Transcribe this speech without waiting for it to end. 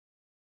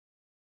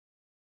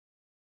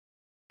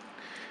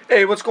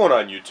Hey, what's going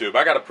on YouTube?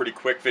 I got a pretty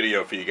quick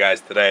video for you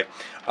guys today.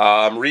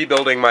 I'm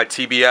rebuilding my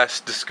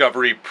TBS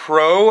Discovery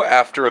Pro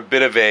after a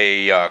bit of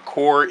a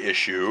core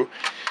issue.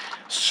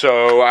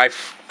 So I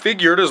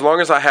figured as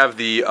long as I have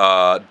the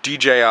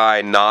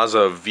DJI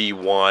Naza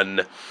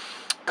V1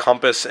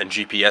 compass and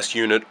GPS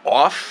unit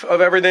off of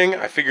everything,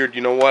 I figured,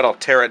 you know what, I'll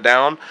tear it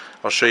down.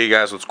 I'll show you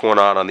guys what's going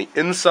on the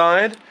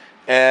inside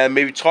and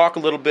maybe talk a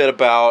little bit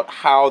about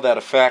how that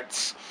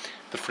affects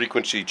the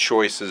frequency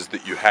choices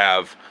that you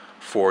have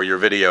for your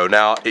video.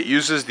 Now, it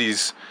uses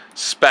these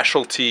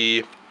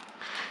specialty,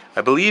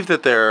 I believe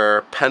that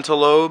they're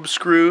pentalobe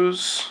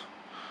screws.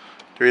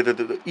 They're either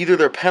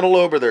they're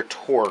pentalobe or they're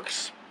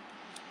Torx.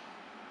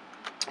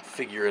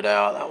 Figure it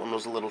out. That one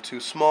was a little too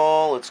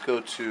small. Let's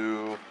go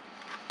to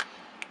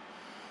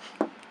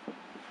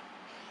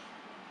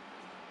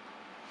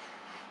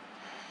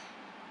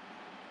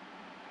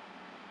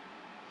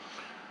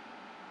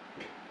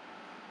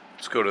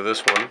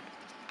this one.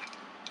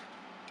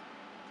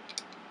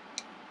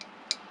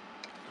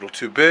 A little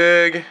too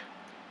big.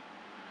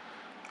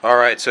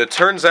 Alright, so it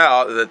turns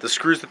out that the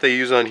screws that they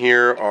use on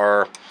here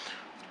are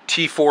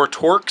T4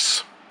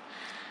 Torx,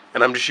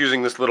 and I'm just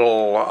using this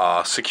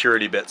little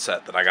security bit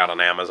set that I got on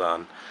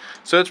Amazon.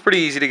 So it's pretty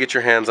easy to get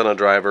your hands on a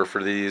driver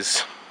for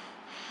these.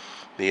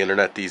 The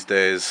internet these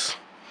days.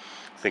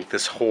 I think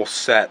this whole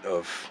set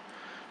of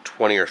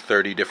 20 or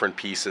 30 different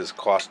pieces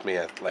cost me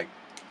like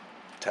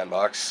 10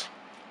 bucks.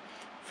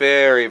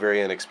 Very,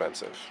 very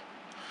inexpensive.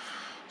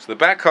 So the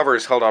back cover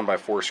is held on by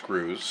 4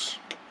 screws.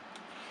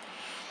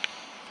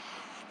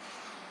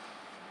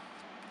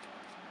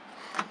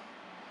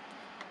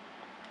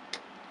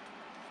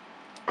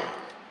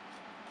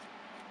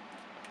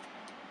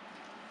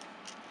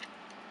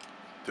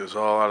 This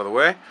all out of the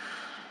way.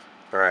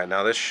 Alright,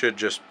 now this should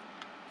just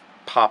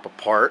pop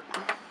apart.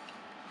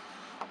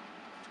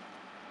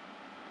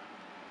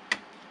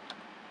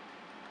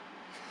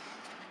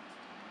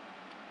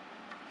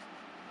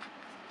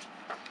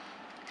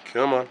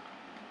 Come on.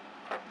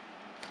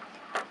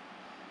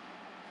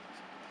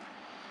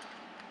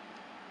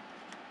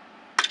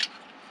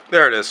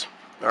 There it is.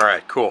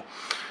 Alright, cool.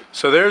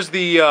 So there's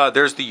the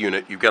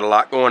unit. You've got a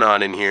lot going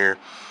on in here.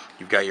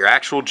 You've got your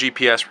actual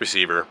GPS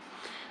receiver.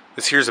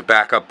 This here's a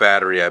backup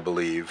battery, I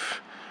believe.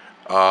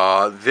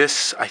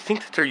 This, I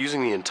think that they're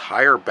using the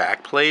entire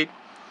back plate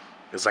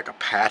as like a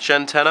patch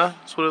antenna.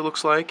 That's what it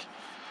looks like.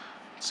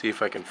 Let's see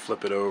if I can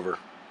flip it over.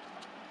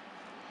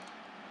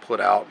 Pull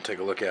it out and take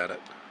a look at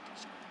it.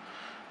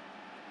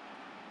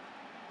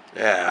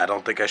 Yeah, I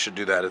don't think I should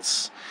do that.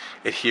 It's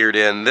adhered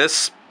in.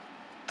 This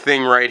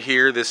thing right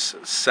here, this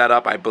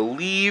setup, I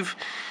believe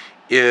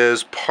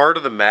is part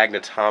of the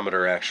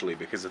magnetometer actually,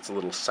 because it's a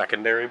little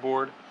secondary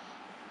board.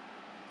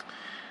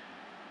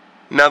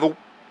 Now the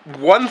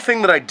one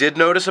thing that I did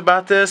notice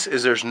about this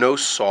is there's no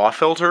SAW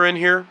filter in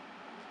here.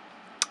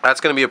 That's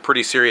going to be a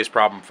pretty serious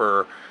problem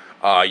for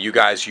you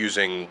guys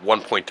using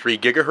 1.3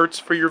 gigahertz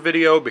for your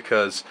video,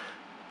 because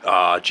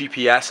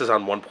GPS is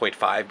on 1.5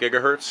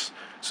 gigahertz,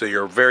 so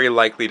you're very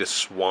likely to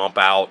swamp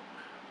out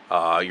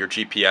your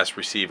GPS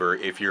receiver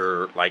if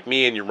you're like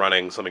me and you're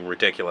running something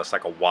ridiculous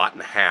like 1.5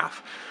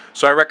 watts.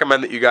 So I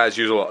recommend that you guys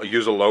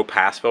use a low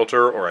pass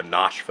filter or a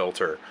notch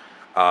filter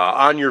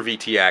on your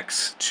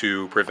VTX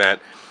to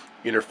prevent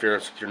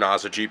interference with your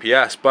Naza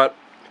GPS. But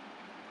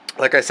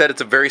like I said,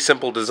 it's a very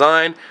simple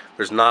design.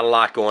 There's not a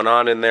lot going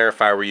on in there.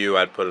 If I were you,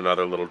 I'd put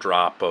another little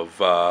drop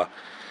of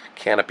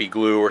canopy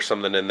glue or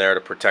something in there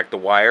to protect the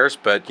wires,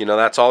 but you know,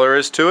 that's all there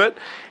is to it.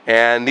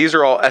 And these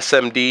are all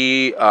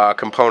SMD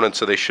components,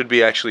 so they should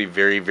be actually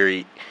very,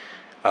 very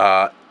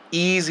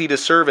easy to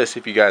service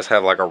if you guys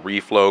have like a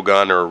reflow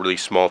gun or a really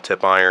small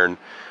tip iron.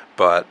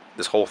 But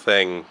this whole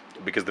thing,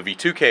 because the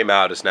V2 came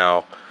out, is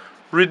now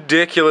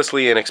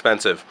ridiculously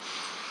inexpensive.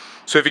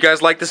 So if you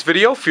guys like this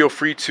video, feel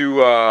free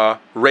to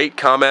rate,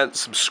 comment,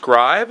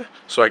 subscribe,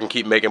 so I can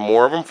keep making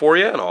more of them for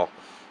you, and I'll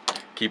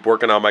keep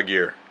working on my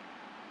gear.